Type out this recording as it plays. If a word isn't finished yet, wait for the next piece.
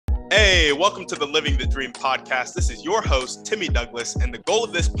Hey, welcome to the Living the Dream podcast. This is your host, Timmy Douglas, and the goal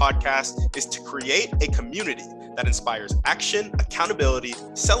of this podcast is to create a community that inspires action, accountability,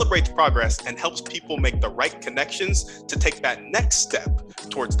 celebrates progress, and helps people make the right connections to take that next step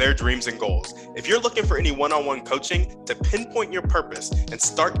towards their dreams and goals. If you're looking for any one-on-one coaching to pinpoint your purpose and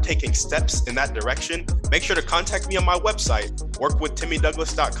start taking steps in that direction, make sure to contact me on my website,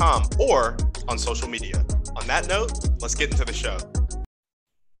 workwithtimmydouglas.com, or on social media. On that note, let's get into the show.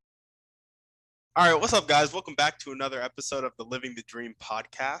 All right, what's up, guys? Welcome back to another episode of the Living the Dream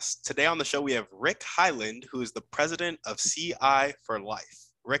podcast. Today on the show, we have Rick Hyland, who is the president of CI for Life.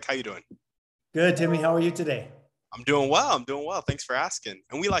 Rick, how you doing? Good, Timmy. How are you today? I'm doing well. Thanks for asking.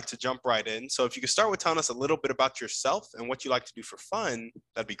 And we like to jump right in. So if you could start with telling us a little bit about yourself and what you like to do for fun,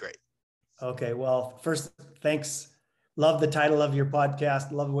 that'd be great. Okay. Well, first, thanks. Love the title of your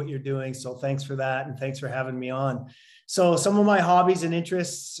podcast. Love what you're doing. So thanks for that. And thanks for having me on. So some of my hobbies and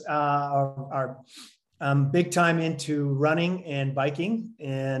interests are big time into running and biking.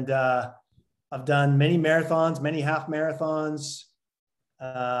 And I've done many marathons, many half marathons.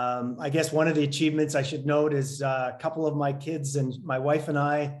 I guess one of the achievements I should note is a couple of my kids and my wife and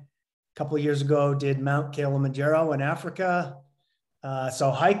I, a couple of years ago, did Mount Kilimanjaro in Africa.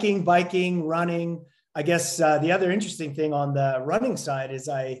 So hiking, biking, running. I guess the other interesting thing on the running side is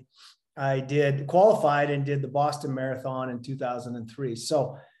I did qualified and did the Boston Marathon in 2003.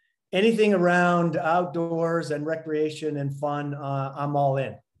 So anything around outdoors and recreation and fun, I'm all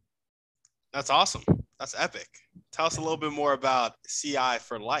in. That's awesome. That's epic. Tell us a little bit more about CI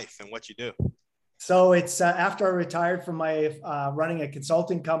for Life and what you do. So it's after I retired from my running a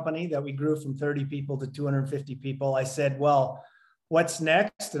consulting company that we grew from 30 people to 250 people, I said, well, what's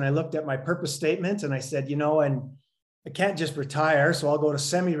next? And I looked at my purpose statement and I said, and I can't just retire. So I'll go to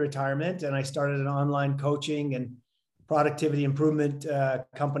semi-retirement. And I started an online coaching and productivity improvement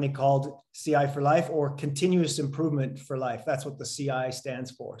company called CI for Life, or Continuous Improvement for Life. That's what the CI stands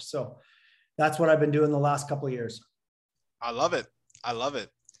for. So that's what I've been doing the last couple of years. I love it.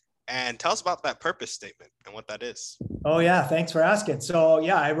 And tell us about that purpose statement and what that is. Oh yeah. Thanks for asking. So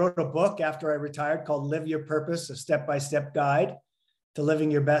yeah, I wrote a book after I retired called Live Your Purpose, a step-by-step guide to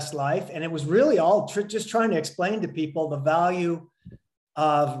living your best life. And it was really all just trying to explain to people the value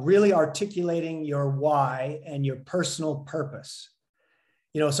of really articulating your why and your personal purpose.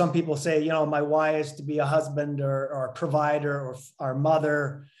 Some people say, my why is to be a husband or a provider or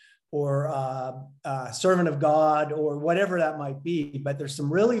mother or a servant of God or whatever that might be. But there's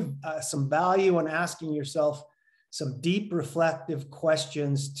some really some value in asking yourself some deep reflective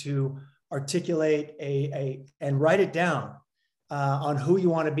questions to articulate and write it down. On who you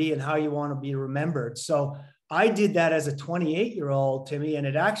want to be and how you want to be remembered. So I did that as a 28-year-old, Timmy, and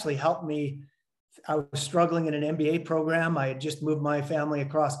it actually helped me. I was struggling in an MBA program. I had just moved my family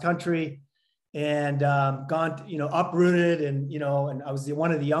across country and gone, uprooted and I was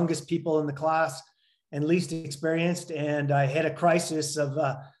one of the youngest people in the class and least experienced. And I had a crisis of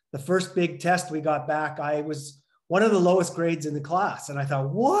the first big test we got back. I was one of the lowest grades in the class. And I thought,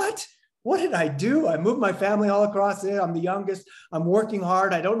 what did I do? I moved my family all across it. I'm the youngest. I'm working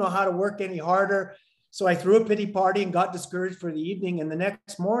hard. I don't know how to work any harder. So I threw a pity party and got discouraged for the evening. And the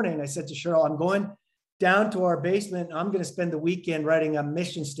next morning I said to Cheryl, I'm going down to our basement. I'm going to spend the weekend writing a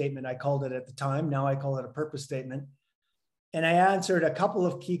mission statement. I called it at the time. Now I call it a purpose statement. And I answered a couple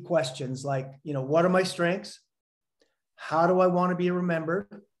of key questions like, what are my strengths? How do I want to be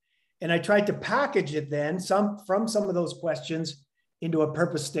remembered? And I tried to package it then from some of those questions into a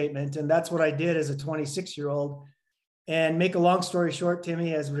purpose statement. And that's what I did as a 26-year-old. And make a long story short,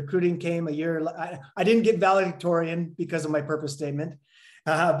 Timmy, as recruiting came a year, I didn't get valedictorian because of my purpose statement,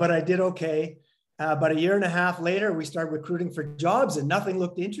 but I did okay. But a year and a half later, we started recruiting for jobs and nothing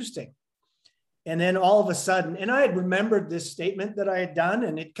looked interesting. And then all of a sudden, and I had remembered this statement that I had done,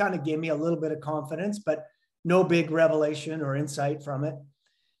 and it kind of gave me a little bit of confidence, but no big revelation or insight from it.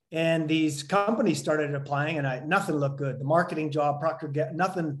 And these companies started applying and nothing looked good. The marketing job,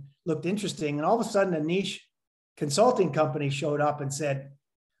 nothing looked interesting. And all of a sudden a niche consulting company showed up and said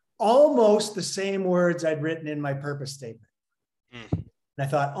almost the same words I'd written in my purpose statement. And I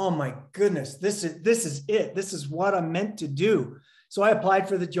thought, oh my goodness, this is it. This is what I'm meant to do. So I applied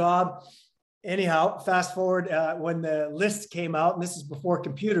for the job. Anyhow, fast forward when the list came out, and this is before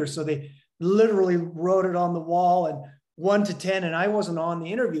computers. So they literally wrote it on the wall and 1 to 10, and I wasn't on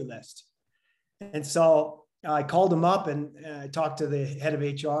the interview list. And so I called them up and talked to the head of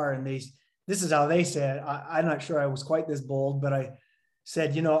HR, and this is how they said, I'm not sure I was quite this bold, but I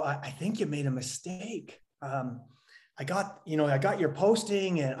said, I think you made a mistake. I got your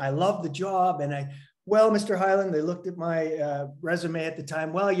posting and I love the job. And well, Mr. Hyland, they looked at my resume at the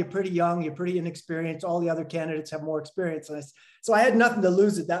time. Well, you're pretty young, you're pretty inexperienced. All the other candidates have more experience. So I had nothing to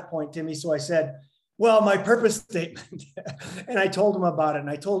lose at that point, Timmy. So I said, well, my purpose statement. And I told him about it. And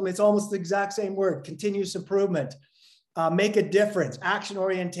I told him it's almost the exact same word: continuous improvement, make a difference, action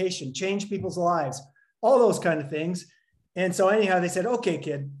orientation, change people's lives, all those kind of things. And so anyhow, they said, okay,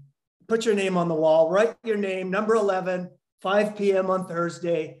 kid, put your name on the wall, write your name, number 11, 5 p.m. on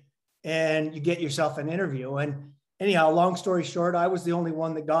Thursday, and you get yourself an interview. And anyhow, long story short, I was the only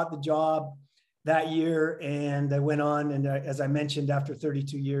one that got the job that year. And I went on, and as I mentioned, after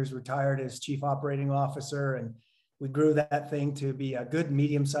 32 years, retired as chief operating officer. And we grew that thing to be a good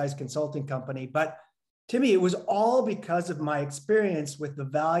medium-sized consulting company. But to me, it was all because of my experience with the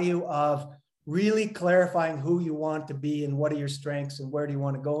value of really clarifying who you want to be and what are your strengths and where do you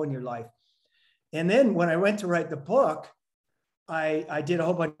want to go in your life. And then when I went to write the book, I did a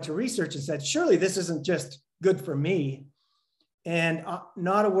whole bunch of research and said, surely this isn't just good for me. And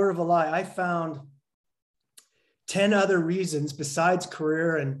not a word of a lie, I found 10 other reasons besides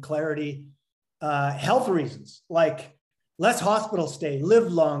career and clarity, health reasons, like less hospital stay,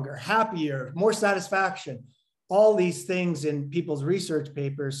 live longer, happier, more satisfaction, all these things in people's research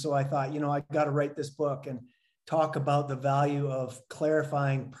papers. So I thought, I got to write this book and talk about the value of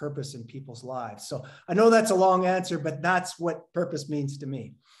clarifying purpose in people's lives. So I know that's a long answer, but that's what purpose means to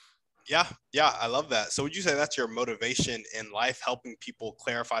me. Yeah, I love that. So would you say that's your motivation in life, helping people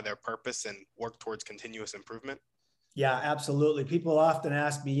clarify their purpose and work towards continuous improvement? Yeah, absolutely. People often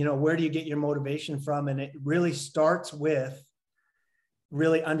ask me, where do you get your motivation from? And it really starts with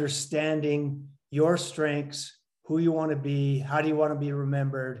really understanding your strengths, who you want to be, how do you want to be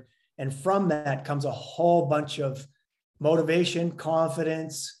remembered? And from that comes a whole bunch of motivation,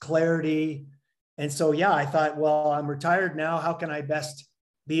 confidence, clarity. And so, I thought, well, I'm retired now. How can I best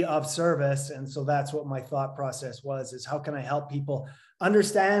be of service? And so that's what my thought process was, is how can I help people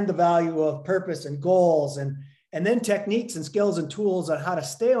understand the value of purpose and goals, and then techniques and skills and tools on how to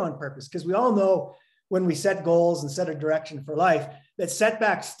stay on purpose. Because we all know when we set goals and set a direction for life, that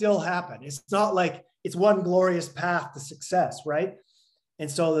setbacks still happen. It's not like it's one glorious path to success, right? And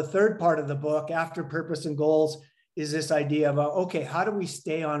so the third part of the book, after purpose and goals, is this idea of, okay, how do we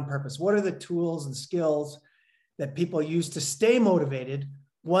stay on purpose? What are the tools and skills that people use to stay motivated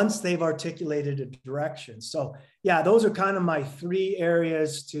once they've articulated a direction? So those are kind of my 3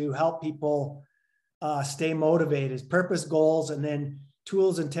 areas to help people stay motivated: purpose, goals, and then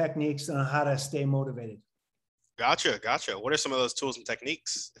tools and techniques on how to stay motivated. Gotcha. What are some of those tools and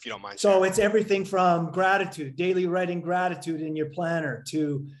techniques, if you don't mind sharing? So it's everything from gratitude, daily writing gratitude in your planner,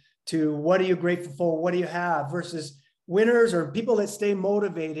 to what are you grateful for? What do you have? Versus winners or people that stay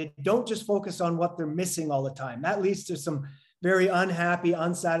motivated don't just focus on what they're missing all the time. That leads to some very unhappy,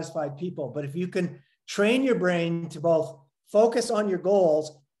 unsatisfied people. But if you can train your brain to both focus on your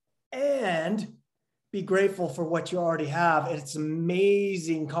goals and be grateful for what you already have, it's an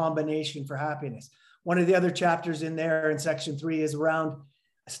amazing combination for happiness. One of the other chapters in there in section 3 is around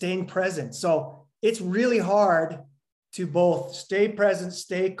staying present. So it's really hard to both stay present,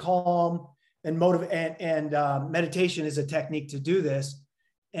 stay calm, and motivate. And meditation is a technique to do this,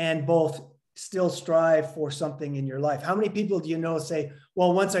 and both still strive for something in your life. How many people do you know say,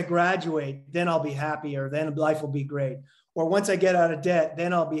 well, once I graduate, then I'll be happy, or then life will be great. Or once I get out of debt,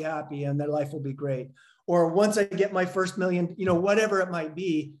 then I'll be happy and then life will be great. Or once I get my first million, whatever it might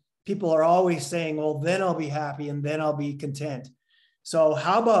be. People are always saying, well, then I'll be happy and then I'll be content. So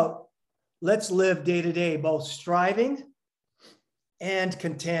how about let's live day to day, both striving and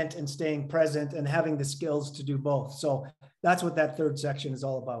content, and staying present and having the skills to do both. So that's what that 3rd section is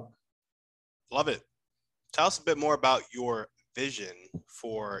all about. Love it. Tell us a bit more about your vision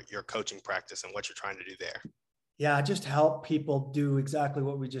for your coaching practice and what you're trying to do there. Yeah, just help people do exactly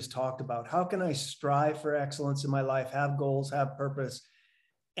what we just talked about. How can I strive for excellence in my life, have goals, have purpose,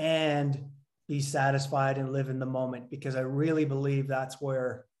 and be satisfied and live in the moment? Because I really believe that's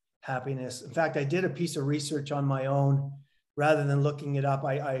where happiness. In fact, I did a piece of research on my own rather than looking it up.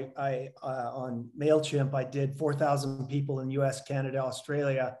 I on MailChimp, I did 4,000 people in US, Canada,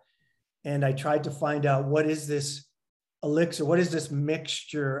 Australia, and I tried to find out what is this elixir, what is this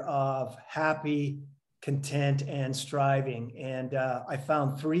mixture of happy, content, and striving. And I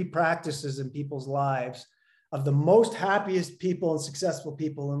found 3 practices in people's lives of the most happiest people and successful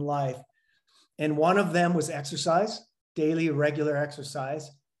people in life. And one of them was exercise, daily, regular exercise.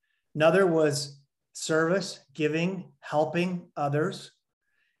 Another was service, giving, helping others.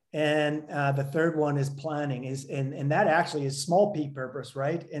 And the third one is planning, and that actually is small p purpose,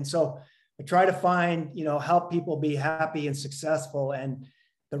 right? And so I try to find, help people be happy and successful. And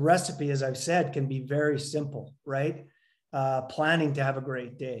The recipe, as I've said, can be very simple, right? Planning to have a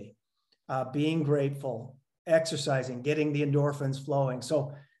great day, being grateful, exercising, getting the endorphins flowing.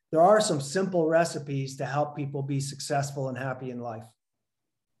 So there are some simple recipes to help people be successful and happy in life.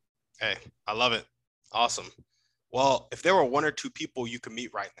 Hey, I love it. Awesome. Well, if there were one or two people you could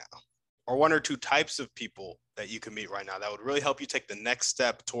meet right now, or one or two types of people that you could meet right now that would really help you take the next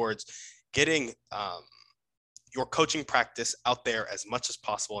step towards getting your coaching practice out there as much as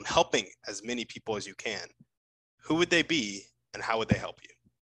possible and helping as many people as you can, who would they be and how would they help you?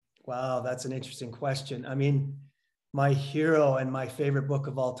 Wow, that's an interesting question. I mean, my hero and my favorite book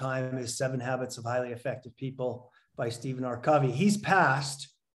of all time is 7 Habits of Highly Effective People by Stephen R. Covey. He's passed.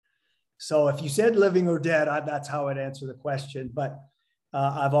 So if you said living or dead, that's how I'd answer the question. But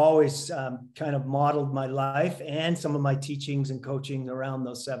I've always kind of modeled my life and some of my teachings and coaching around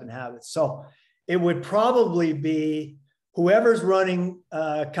those 7 habits. So it would probably be whoever's running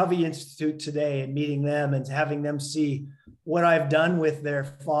Covey Institute today and meeting them and having them see what I've done with their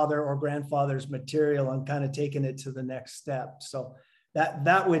father or grandfather's material and kind of taking it to the next step. So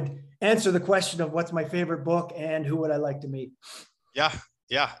that would answer the question of what's my favorite book and who would I like to meet.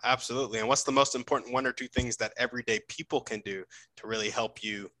 Yeah, absolutely. And what's the most important 1 or 2 things that everyday people can do to really help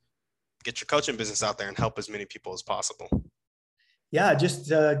you get your coaching business out there and help as many people as possible? Yeah, just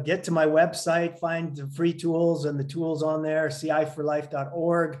get to my website, find the free tools and the tools on there,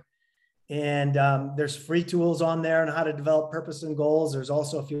 ciforlife.org. And there's free tools on there on how to develop purpose and goals. There's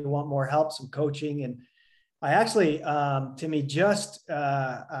also, if you want more help, some coaching. And I actually, Timmy, just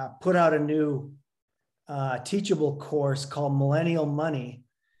put out a new teachable course called Millennial Money.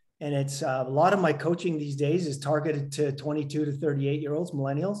 And it's a lot of my coaching these days is targeted to 22 to 38-year-olds,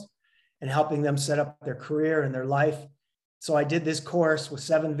 millennials, and helping them set up their career and their life. So I did this course with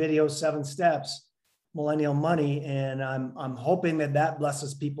 7 videos, 7 steps, Millennial Money, and I'm hoping that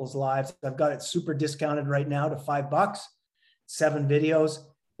blesses people's lives. I've got it super discounted right now to $5, 7 videos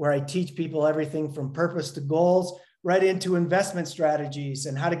where I teach people everything from purpose to goals, right into investment strategies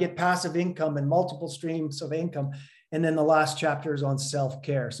and how to get passive income and multiple streams of income. And then the last chapter is on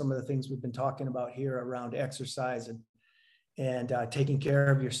self-care, some of the things we've been talking about here around exercise and taking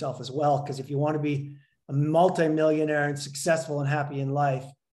care of yourself as well. Because if you want to be a multimillionaire and successful and happy in life,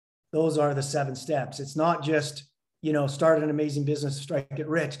 those are the 7 steps. It's not just, start an amazing business, strike it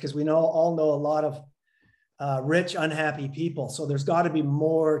rich, because we all know a lot of rich, unhappy people. So there's got to be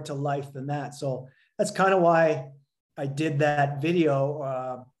more to life than that. So that's kind of why I did that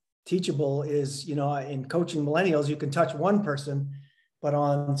video. Teachable is, in coaching millennials, you can touch one person, but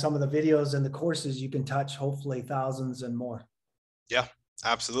on some of the videos and the courses, you can touch hopefully thousands and more. Yeah,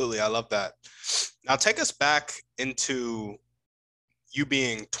 absolutely. I love that. Now take us back into you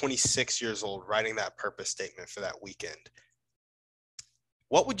being 26 years old, writing that purpose statement for that weekend.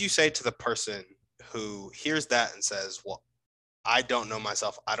 What would you say to the person who hears that and says, well, I don't know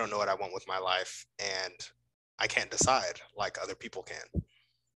myself. I don't know what I want with my life. And I can't decide like other people can.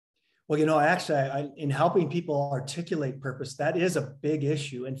 Well, actually, in helping people articulate purpose, that is a big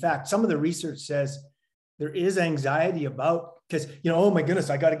issue. In fact, some of the research says there is anxiety about, because, oh my goodness,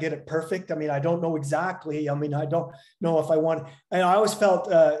 I got to get it perfect. I mean, I don't know exactly. I mean, I don't know if I want, and I always felt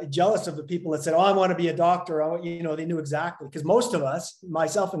jealous of the people that said, oh, I want to be a doctor. They knew exactly, because most of us,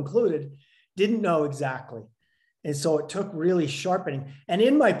 myself included, didn't know exactly. And so it took really sharpening. And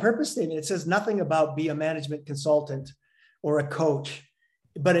in my purpose statement, it says nothing about be a management consultant or a coach,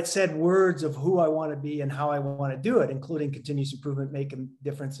 but it said words of who I want to be and how I want to do it, including continuous improvement, making a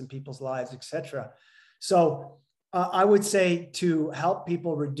difference in people's lives, etc. So I would say to help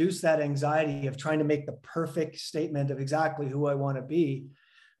people reduce that anxiety of trying to make the perfect statement of exactly who I want to be.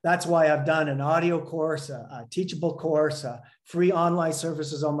 That's why I've done an audio course, a teachable course, free online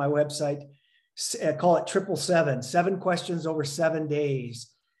services on my website. Call it 777, 7 questions over 7 days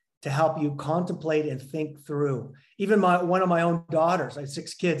to help you contemplate and think through. Even one of my own daughters, I have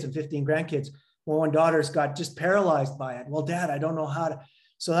 6 kids and 15 grandkids. One daughter's got just paralyzed by it. Well, Dad, I don't know how to.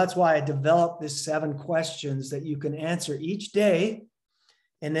 So that's why I developed this 7 questions that you can answer each day.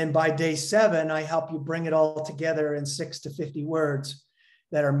 And then by day 7, I help you bring it all together in 6 to 50 words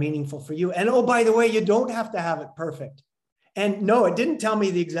that are meaningful for you. And oh, by the way, you don't have to have it perfect. And no, it didn't tell me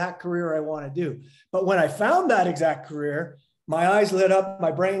the exact career I want to do. But when I found that exact career, my eyes lit up,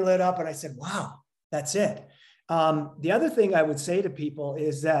 my brain lit up, and I said, wow, that's it. The other thing I would say to people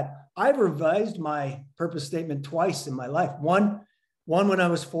is that I've revised my purpose statement twice in my life. One when I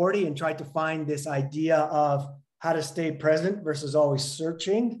was 40 and tried to find this idea of how to stay present versus always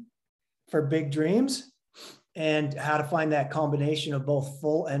searching for big dreams, and how to find that combination of both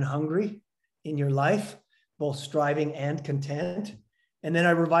full and hungry in your life, both striving and content. And then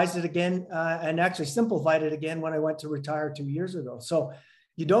I revised it again and actually simplified it again when I went to retire 2 years ago. So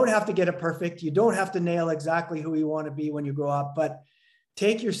you don't have to get it perfect. You don't have to nail exactly who you want to be when you grow up, but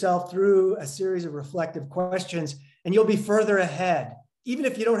take yourself through a series of reflective questions and you'll be further ahead, even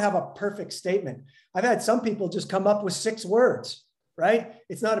if you don't have a perfect statement. I've had some people just come up with 6 words, right?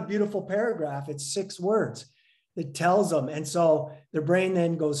 It's not a beautiful paragraph. It's 6 words that tells them. And so their brain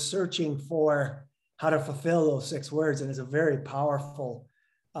then goes searching for how to fulfill those 6 words. And it's a very powerful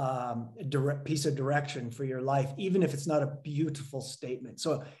piece of direction for your life, even if it's not a beautiful statement.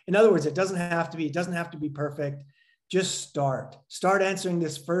 So in other words, it doesn't have to be perfect. Just start answering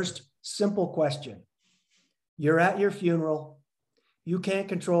this first simple question. You're at your funeral. You can't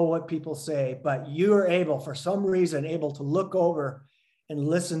control what people say, but you are able, for some reason, to look over and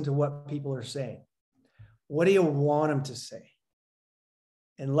listen to what people are saying. What do you want them to say?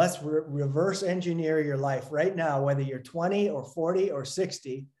 And let's reverse engineer your life right now, whether you're 20 or 40 or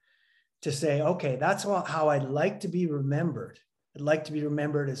 60, to say, okay, that's how I'd like to be remembered. I'd like to be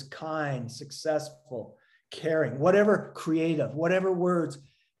remembered as kind, successful, caring, whatever creative, whatever words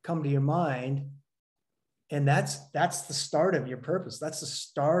come to your mind. And that's the start of your purpose. That's the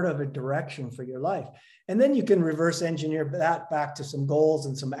start of a direction for your life. And then you can reverse engineer that back to some goals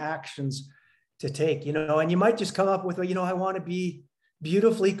and some actions to take, and you might just come up with, I want to be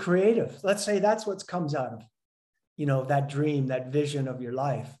beautifully creative. Let's say that's what comes out of, that dream, that vision of your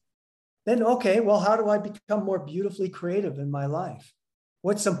life. Then, okay, well, how do I become more beautifully creative in my life?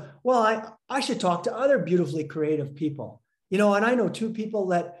 I should talk to other beautifully creative people, and I know 2 people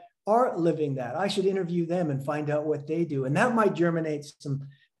that are living that. I should interview them and find out what they do. And that might germinate some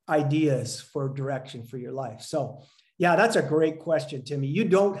ideas for direction for your life. So yeah, that's a great question, Timmy.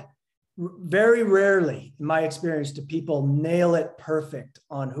 Very rarely, in my experience, do people nail it perfect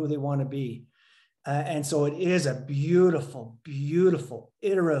on who they want to be. And so it is a beautiful, beautiful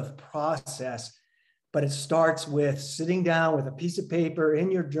iterative process, but it starts with sitting down with a piece of paper in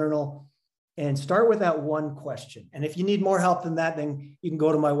your journal and start with that one question. And if you need more help than that, then you can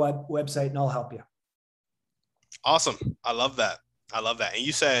go to my website and I'll help you. Awesome. I love that. And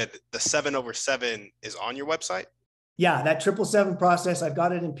you said the 7/7 is on your website? Yeah, that 777 process, I've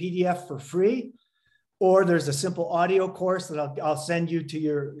got it in PDF for free, or there's a simple audio course that I'll send you to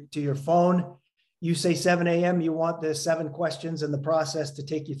your phone. You say 7 a.m., you want the 7 questions and the process to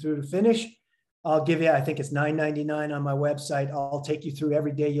take you through to finish. I'll give you, I think it's $9.99 on my website. I'll take you through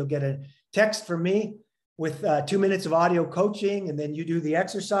every day. You'll get a text from me with 2 minutes of audio coaching, and then you do the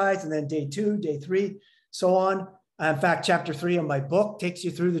exercise, and then day 2, day 3, so on. In fact, chapter 3 of my book takes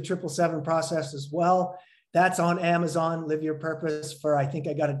you through the 777 process as well. That's on Amazon, Live Your Purpose, for I think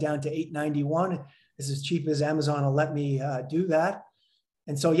I got it down to $8.91. It's as cheap as Amazon will let me do that.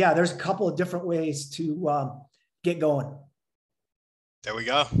 And so, yeah, there's a couple of different ways to get going. There we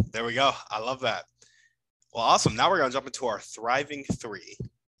go. I love that. Well, awesome. Now we're going to jump into our Thriving 3.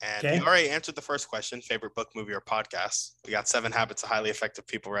 And you already answered the first question, favorite book, movie, or podcast. We got 7 Habits of Highly Effective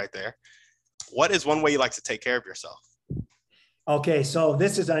People right there. What is one way you like to take care of yourself? Okay, so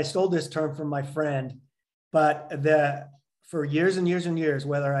I stole this term from my friend, but for years and years and years,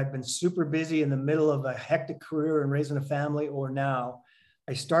 whether I've been super busy in the middle of a hectic career and raising a family or now,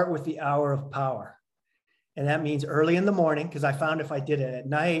 I start with the hour of power. And that means early in the morning, because I found if I did it at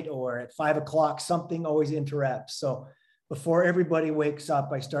night or at 5 o'clock, something always interrupts. So before everybody wakes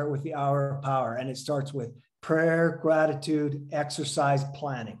up, I start with the hour of power, and it starts with prayer, gratitude, exercise,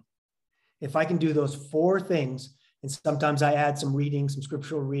 planning. If I can do those 4 things, and sometimes I add some reading, some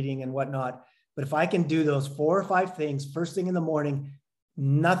scriptural reading and whatnot, but if I can do those 4 or 5 things first thing in the morning,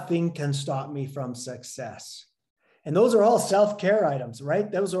 nothing can stop me from success. And those are all self-care items, right?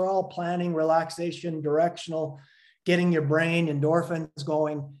 Those are all planning, relaxation, directional, getting your brain endorphins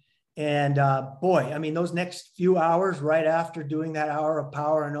going. And those next few hours right after doing that hour of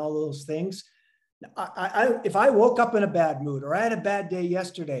power and all those things, if I woke up in a bad mood or I had a bad day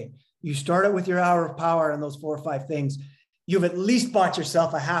yesterday, you start it with your hour of power and those 4 or 5 things, you've at least bought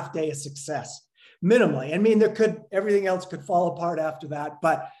yourself a half day of success, minimally. I mean, everything else could fall apart after that,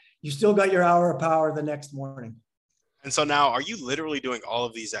 but you still got your hour of power the next morning. And so now, are you literally doing all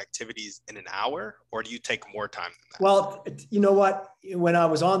of these activities in an hour, or do you take more time than that? Well, you know what? When I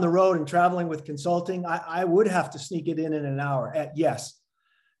was on the road and traveling with consulting, I would have to sneak it in an hour. Yes.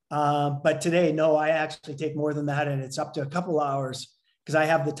 But today, no, I actually take more than that. And it's up to a couple hours because I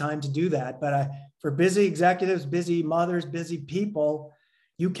have the time to do that. But for busy executives, busy mothers, busy people,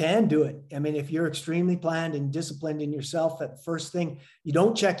 you can do it. I mean, if you're extremely planned and disciplined in yourself, at first thing, you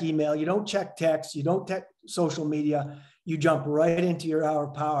don't check email, you don't check text, you don't check social media, you jump right into your hour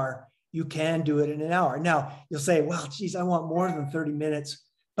of power you can do it in an hour. Now you'll say, well, geez, I want more than 30 minutes.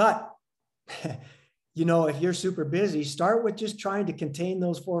 But, if you're super busy, start with just trying to contain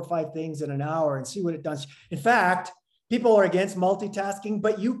those 4 or 5 things in an hour and see what it does. In fact, people are against multitasking,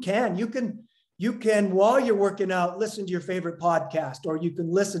 but you can, while you're working out, listen to your favorite podcast, or you can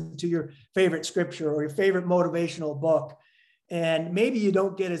listen to your favorite scripture or your favorite motivational book. And maybe you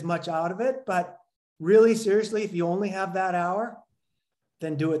don't get as much out of it, but really seriously, if you only have that hour,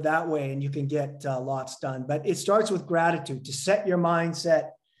 then do it that way and you can get lots done. But it starts with gratitude, to set your mindset.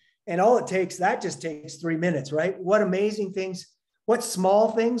 And all it takes, that just takes 3 minutes, right? What amazing things, what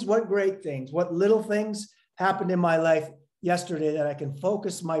small things, what great things, what little things happened in my life yesterday that I can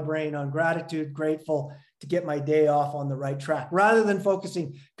focus my brain on gratitude, grateful, to get my day off on the right track, rather than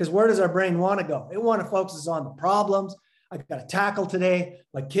focusing, because where does our brain want to go? It want to focus on the problems I've got to tackle today,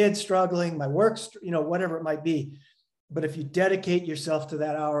 my kids struggling, my work, whatever it might be. But if you dedicate yourself to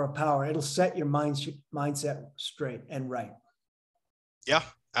that hour of power, it'll set your mindset straight and right. Yeah,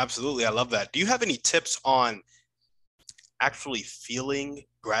 absolutely. I love that. Do you have any tips on actually feeling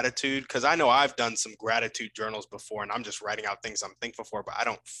gratitude? Because I know I've done some gratitude journals before and I'm just writing out things I'm thankful for, but I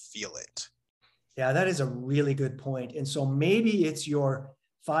don't feel it. Yeah, that is a really good point. And so maybe it's your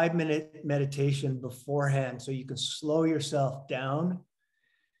 5-minute meditation beforehand so you can slow yourself down.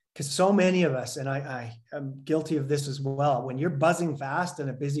 Because so many of us, and I am guilty of this as well, when you're buzzing fast in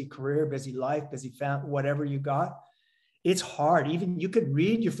a busy career, busy life, busy family, whatever you got, it's hard. Even you could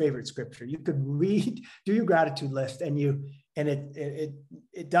read your favorite scripture, you could do your gratitude list, and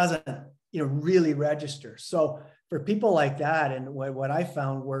it doesn't, really register. So for people like that, and what I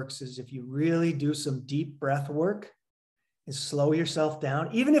found works is if you really do some deep breath work and slow yourself down,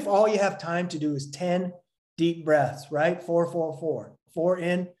 even if all you have time to do is 10 deep breaths, right? 4, 4, 4, 4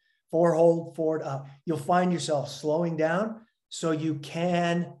 in, 4 hold, 4 up. You'll find yourself slowing down so you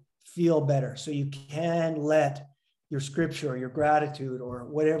can feel better. So you can let your scripture or your gratitude or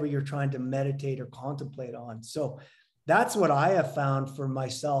whatever you're trying to meditate or contemplate on. So that's what I have found for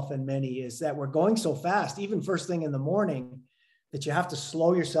myself and many, is that we're going so fast, even first thing in the morning, that you have to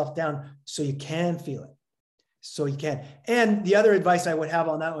slow yourself down so you can feel it. So you can. And the other advice I would have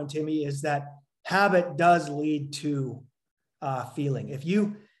on that one, Timmy, is that habit does lead to feeling. If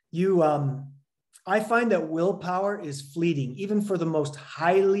I find that willpower is fleeting, even for the most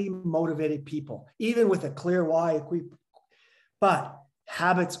highly motivated people, even with a clear why, but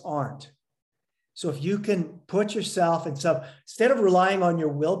habits aren't. So if you can put yourself in stuff, instead of relying on your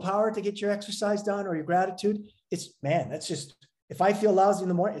willpower to get your exercise done or your gratitude, that's just, if I feel lousy in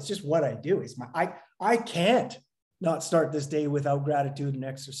the morning, it's just what I do. I can't not start this day without gratitude and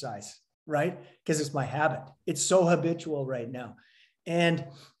exercise, right? Because it's my habit. It's so habitual right now. And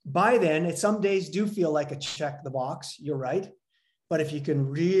by then, some days do feel like a check the box. You're right. But if you can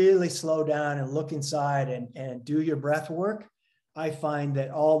really slow down and look inside and do your breath work, I find that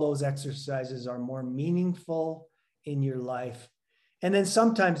all those exercises are more meaningful in your life. And then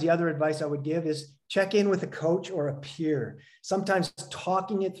sometimes the other advice I would give is check in with a coach or a peer. Sometimes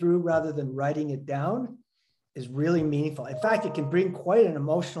talking it through rather than writing it down is really meaningful. In fact, it can bring quite an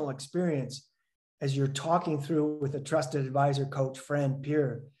emotional experience as you're talking through with a trusted advisor, coach, friend,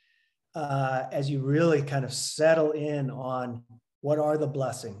 peer, as you really kind of settle in on what are the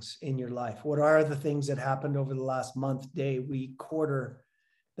blessings in your life? What are the things that happened over the last month, day, week, quarter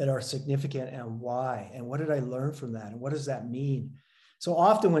that are significant, and why? And what did I learn from that? And what does that mean? So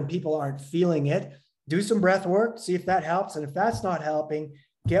often when people aren't feeling it, do some breath work, see if that helps. And if that's not helping,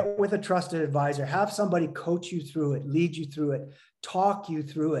 get with a trusted advisor, have somebody coach you through it, lead you through it, talk you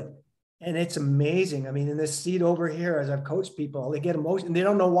through it. And it's amazing. I mean, in this seat over here, as I've coached people, they get emotional. They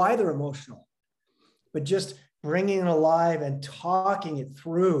don't know why they're emotional, but just bringing it alive and talking it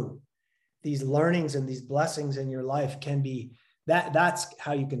through, these learnings and these blessings in your life can be that's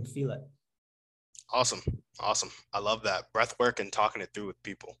how you can feel it. Awesome. I love that. Breath work and talking it through with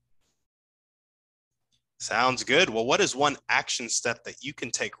people. Sounds good. Well, what is one action step that you can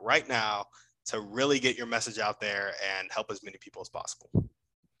take right now to really get your message out there and help as many people as possible?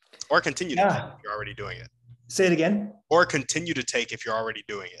 Or continue to take if you're already doing it. Say it again. Or continue to take if you're already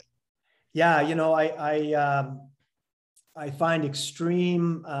doing it. Yeah, I find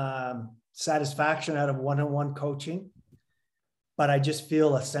extreme satisfaction out of one-on-one coaching, but I just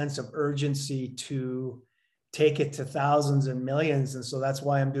feel a sense of urgency to take it to thousands and millions. And so that's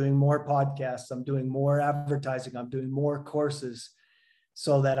why I'm doing more podcasts. I'm doing more advertising. I'm doing more courses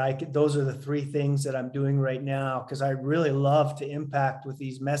so that those are the 3 things that I'm doing right now, because I really love to impact with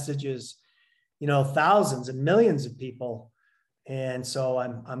these messages, thousands and millions of people. And so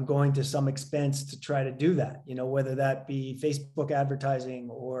I'm going to some expense to try to do that, whether that be Facebook advertising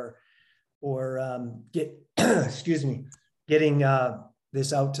or get, excuse me, getting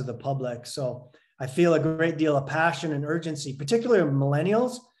this out to the public. So I feel a great deal of passion and urgency, particularly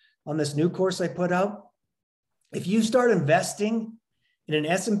millennials, on this new course I put out. If you start investing in an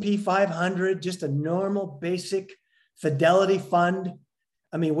S&P 500, just a normal basic Fidelity fund,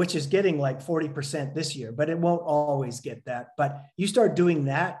 I mean, which is getting like 40% this year, but it won't always get that. But you start doing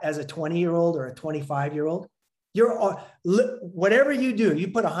that as a 20-year-old or a 25-year-old, whatever you do, you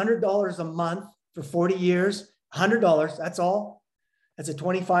put $100 a month for 40 years, $100, that's all. As a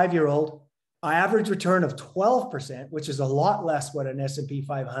 25-year-old, average return of 12%, which is a lot less what an S&P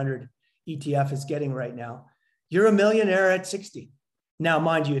 500 ETF is getting right now. You're a millionaire at 60. Now,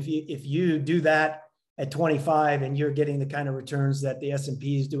 mind you, if you do that at 25 and you're getting the kind of returns that the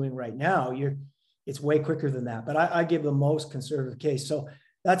S&P is doing right now, it's way quicker than that. But I give the most conservative case. So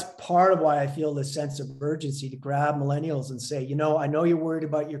that's part of why I feel this sense of urgency to grab millennials and say, I know you're worried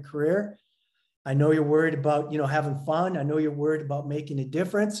about your career. I know you're worried about, having fun. I know you're worried about making a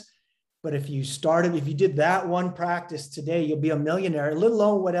difference. But if you did that one practice today, you'll be a millionaire, let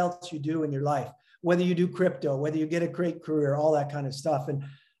alone what else you do in your life, whether you do crypto, whether you get a great career, all that kind of stuff. And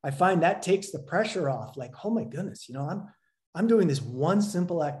I find that takes the pressure off. Like, oh my goodness, I'm doing this one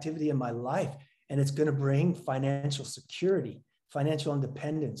simple activity in my life, and it's going to bring financial security, financial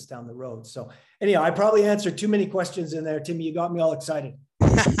independence down the road. So anyhow, I probably answered too many questions in there. Timmy, you got me all excited.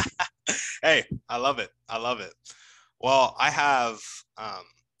 Hey, I love it. I love it. Well, I have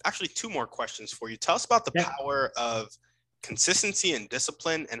actually two more questions for you. Tell us about the power of consistency and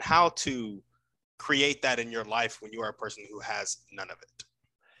discipline and how to create that in your life when you are a person who has none of it.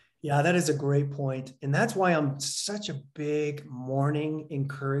 Yeah, that is a great point. And that's why I'm such a big morning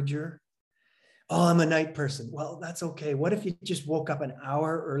encourager. Oh, I'm a night person. Well, that's okay. What if you just woke up an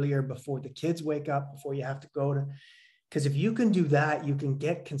hour earlier before the kids wake up, before you have to go to, because if you can do that, you can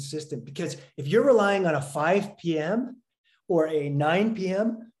get consistent. Because if you're relying on a 5 p.m. or a 9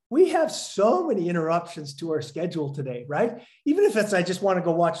 p.m., we have so many interruptions to our schedule today, right? Even if it's, I just want to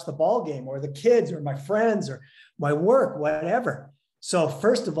go watch the ball game or the kids or my friends or my work, whatever. So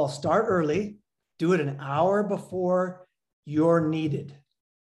first of all, start early, do it an hour before you're needed.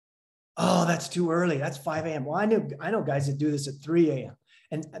 Oh, that's too early. That's 5 a.m. Well, I know guys that do this at 3 a.m.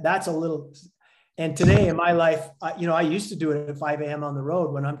 And that's a little, and today in my life, I used to do it at 5 a.m. on the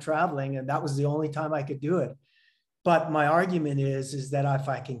road when I'm traveling, and that was the only time I could do it. But my argument is that if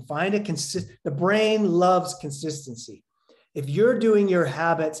I can find the brain loves consistency. If you're doing your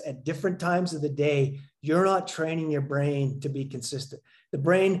habits at different times of the day, you're not training your brain to be consistent. The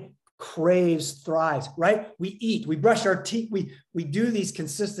brain craves, thrives, right? We eat, we brush our teeth, we do these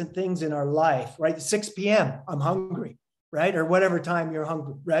consistent things in our life, right? 6 p.m., I'm hungry, right? Or whatever time you're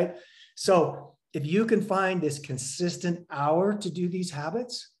hungry, right? So if you can find this consistent hour to do these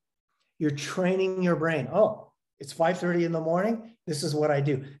habits, you're training your brain. Oh, it's 5:30 in the morning. This is what I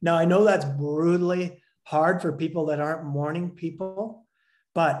do. Now, I know that's brutally hard for people that aren't morning people,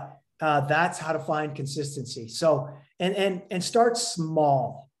 but that's how to find consistency. So, and start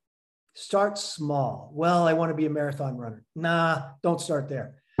small. Start small. Well, I want to be a marathon runner. Nah, don't start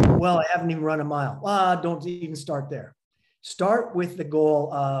there. Well, I haven't even run a mile. Don't even start there. Start with the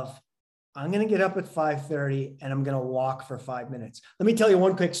goal of, I'm going to get up at 5:30 and I'm going to walk for 5 minutes. Let me tell you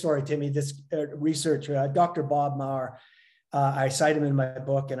one quick story, Timmy. This researcher, Dr. Bob Maurer, I cite him in my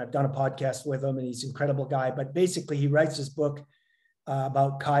book, and I've done a podcast with him, and he's an incredible guy. But basically, he writes this book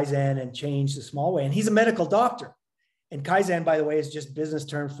about Kaizen and change the small way. And he's a medical doctor. And Kaizen, by the way, is just business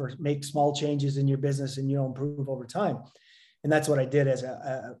term for make small changes in your business and you'll improve over time. And that's what I did as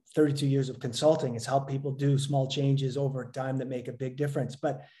 32 years of consulting, is help people do small changes over time that make a big difference.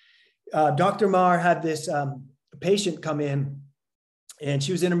 But Dr. Maurer had this patient come in, and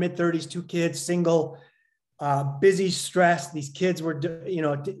she was in her mid-30s, 2 kids, single, busy, stressed. These kids were,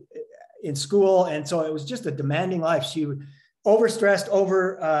 in school. And so it was just a demanding life. She was overstressed,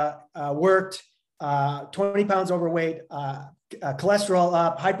 worked, 20 pounds overweight, cholesterol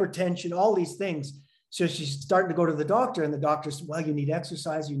up, hypertension, all these things. So she's starting to go to the doctor, and the doctor said, well, you need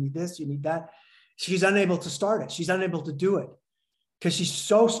exercise, you need this, you need that. She's unable to start it. She's unable to do it because she's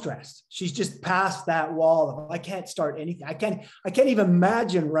so stressed. She's just past that wall of, I can't start anything. I can't even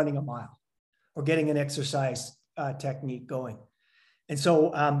imagine running a mile or getting an exercise technique going. And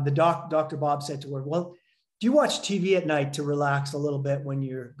so Dr. Bob said to her, well, do you watch TV at night to relax a little bit when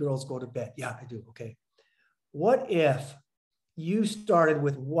your girls go to bed? Yeah, I do. Okay. What if you started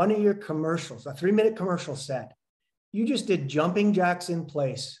with one of your commercials, a 3-minute commercial set? You just did jumping jacks in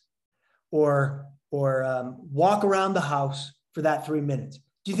place or walk around the house for that 3 minutes.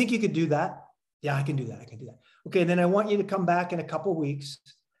 Do you think you could do that? Yeah, I can do that. I can do that. Okay. Then I want you to come back in a couple of weeks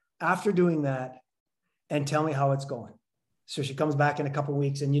after doing that and tell me how it's going. So she comes back in a couple of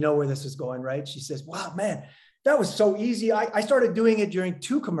weeks, and you know where this is going, right? She says, wow, man, that was so easy. I started doing it during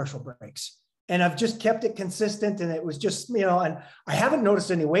 2 commercial breaks, and I've just kept it consistent. And it was just, you know, and I haven't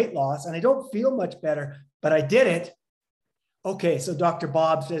noticed any weight loss, and I don't feel much better, but I did it. Okay. So Dr.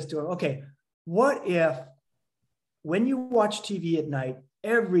 Bob says to him, okay, what if when you watch TV at night,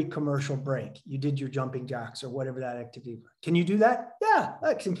 every commercial break, you did your jumping jacks or whatever that activity was? Can you do that? Yeah,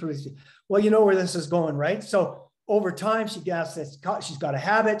 that seems pretty easy. Well, you know where this is going, right? So over time, she's got a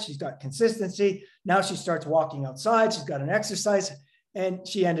habit, she's got consistency. Now she starts walking outside, she's got an exercise, and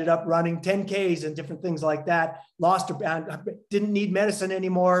she ended up running 10Ks and different things like that. Lost her band, didn't need medicine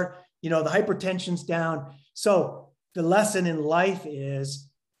anymore. You know, the hypertension's down. So the lesson in life is,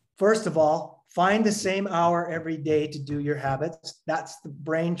 first of all, find the same hour every day to do your habits. That's the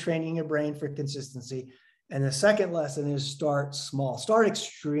brain, training your brain for consistency. And the second lesson is start small, start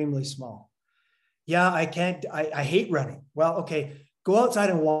extremely small. Yeah, I hate running. Well, okay, go outside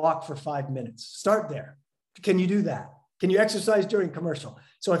and walk for 5 minutes. Start there. Can you do that? Can you exercise during commercial?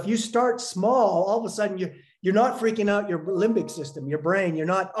 So if you start small, all of a sudden you're not freaking out your limbic system, your brain. You're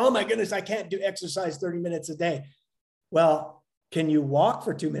not, oh my goodness, I can't do exercise 30 minutes a day. Well, can you walk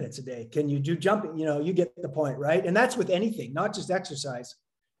for 2 minutes a day? Can you do jumping? You know, you get the point, right? And that's with anything, not just exercise.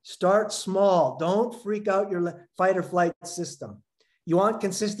 Start small. Don't freak out your fight or flight system. You want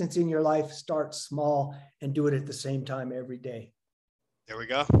consistency in your life, start small and do it at the same time every day. There we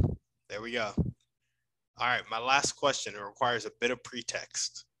go. There we go. All right, my last question, it requires a bit of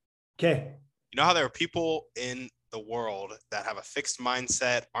pretext. Okay. You know how there are people in the world that have a fixed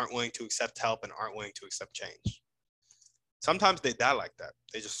mindset, aren't willing to accept help, and aren't willing to accept change? Sometimes they die like that.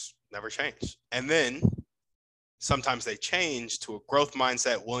 They just never change. And then sometimes they change to a growth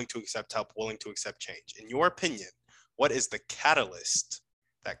mindset, willing to accept help, willing to accept change. In your opinion, what is the catalyst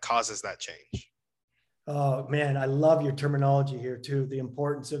that causes that change? Oh man, I love your terminology here too. The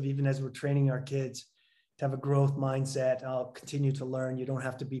importance of, even as we're training our kids, to have a growth mindset. I'll continue to learn. You don't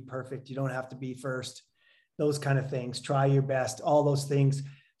have to be perfect. You don't have to be first. Those kind of things. Try your best. All those things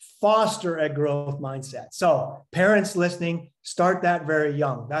foster a growth mindset. So parents listening, start that very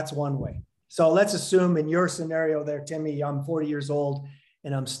young. That's one way. So let's assume in your scenario there, Timmy, I'm 40 years old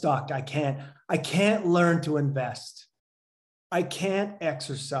and I'm stuck. I can't learn to invest. I can't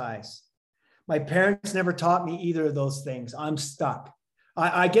exercise. My parents never taught me either of those things. I'm stuck.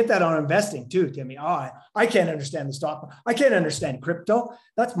 I get that on investing too, Timmy. Oh, I can't understand the stock. I can't understand crypto.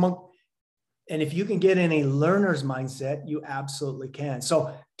 That's monk. And if you can get in a learner's mindset, you absolutely can.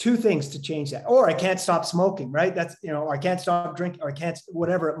 So 2 things to change that. Or I can't stop smoking, right? That's, you know, or I can't stop drinking, or I can't,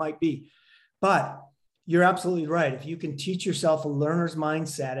 whatever it might be. But you're absolutely right. If you can teach yourself a learner's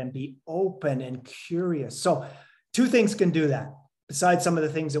mindset and be open and curious. So 2 things can do that, besides some of the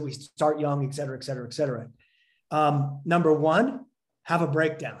things that we start young, et cetera, et cetera, et cetera. Number 1, have a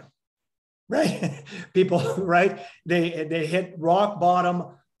breakdown, right? People, right? They hit rock bottom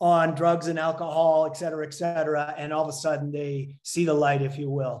on drugs and alcohol, et cetera, and all of a sudden they see the light, if you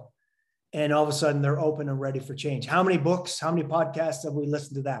will. And all of a sudden they're open and ready for change. How many books, how many podcasts have we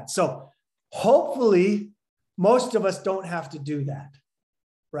listened to that? So hopefully most of us don't have to do that,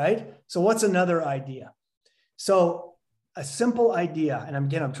 right? So what's another idea? So a simple idea, and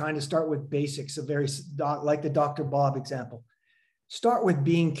again, I'm trying to start with basics, like the Dr. Bob example. Start with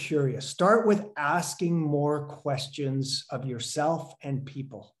being curious. Start with asking more questions of yourself and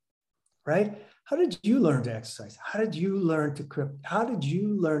people, right? How did you learn to exercise? How did you learn to crypto? How did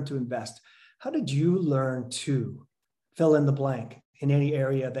you learn to invest? How did you learn to fill in the blank in any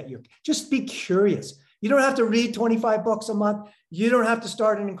area that you're, just be curious. You don't have to read 25 books a month. You don't have to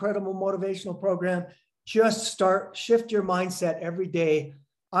start an incredible motivational program. Just shift your mindset every day.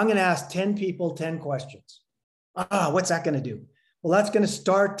 I'm going to ask 10 people 10 questions. What's that going to do? Well, that's going to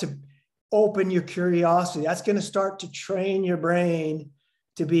start to open your curiosity. That's going to start to train your brain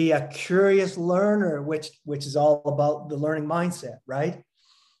to be a curious learner, which is all about the learning mindset, right?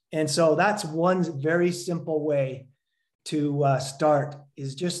 And so that's one very simple way to start,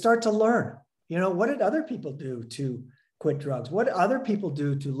 is just start to learn. You know, what did other people do to quit drugs? What did other people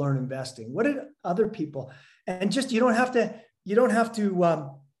do to learn investing? What did other people, and just, you don't have to,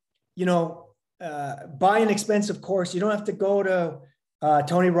 buy an expensive course. You don't have to go to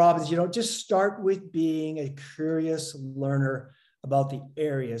Tony Robbins. Just start with being a curious learner about the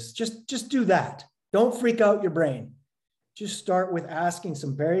areas. Just do that. Don't freak out your brain. Just start with asking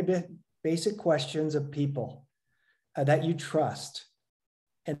some very basic questions of people that you trust.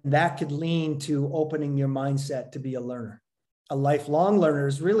 And that could lean to opening your mindset to be a learner. A lifelong learner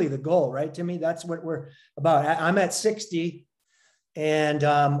is really the goal, right, Timmy? That's what we're about. I'm at 60. And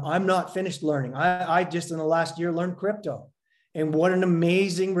I'm not finished learning. I just in the last year learned crypto, and what an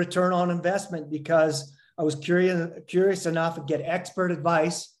amazing return on investment, because I was curious enough to get expert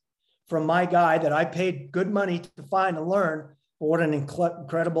advice from my guy that I paid good money to find and learn. But what an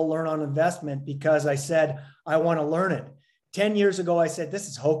incredible learn on investment, because I said, I want to learn it. 10 years ago, I said, this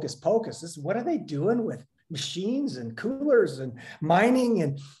is hocus pocus. What are they doing with machines and coolers and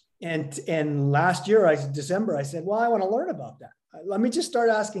mining? And last year, December, I said, well, I want to learn about that. Let me just start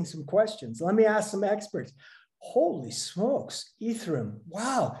asking some questions. Let me ask some experts. Holy smokes, Ethereum.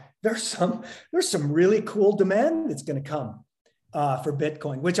 Wow. There's some really cool demand that's going to come for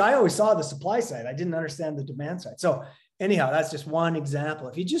Bitcoin, which I always saw the supply side. I didn't understand the demand side. So anyhow, that's just one example.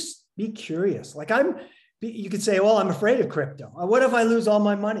 If you just be curious, you could say, well, I'm afraid of crypto. What if I lose all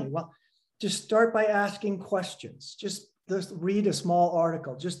my money? Well, just start by asking questions. Just read a small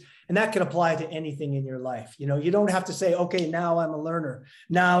article, and that can apply to anything in your life. You don't have to say, okay, now I'm a learner.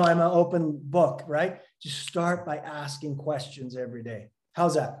 Now I'm an open book, right? Just start by asking questions every day.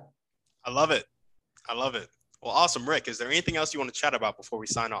 How's that? I love it. Well, awesome. Rick, is there anything else you want to chat about before we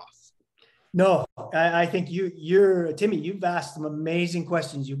sign off? No, I think you're Timmy, you've asked some amazing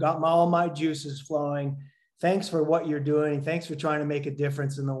questions. You got all my juices flowing. Thanks for what you're doing. Thanks for trying to make a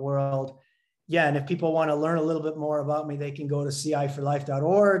difference in the world. Yeah, and if people want to learn a little bit more about me, they can go to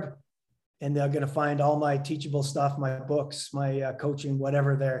ciforlife.org, and they're going to find all my teachable stuff, my books, my coaching,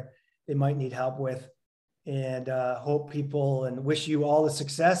 whatever they might need help with. And hope people, and wish you all the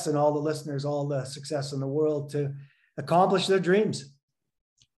success, and all the listeners all the success in the world to accomplish their dreams.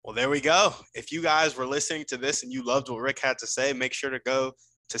 Well, there we go. If you guys were listening to this and you loved what Rick had to say, make sure to go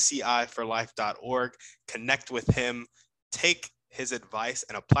to ciforlife.org, connect with him, take his advice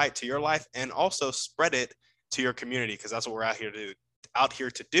and apply it to your life, and also spread it to your community, because that's what we're out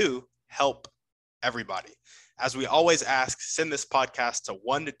here to do, help everybody. As we always ask, send this podcast to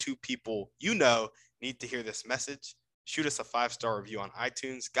 1 to 2 people need to hear this message. Shoot us a 5-star review on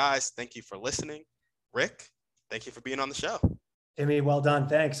iTunes. Guys, thank you for listening. Rick, thank you for being on the show. Timmy, well done.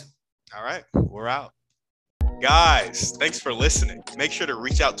 Thanks. All right, we're out. Guys, thanks for listening. Make sure to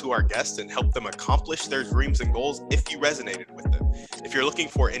reach out to our guests and help them accomplish their dreams and goals if you resonated with them. If you're looking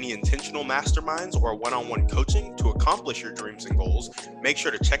for any intentional masterminds or one-on-one coaching to accomplish your dreams and goals, make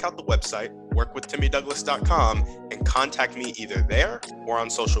sure to check out the website, workwithtimmydouglas.com, and contact me either there or on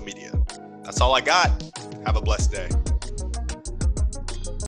social media. That's all I got. Have a blessed day.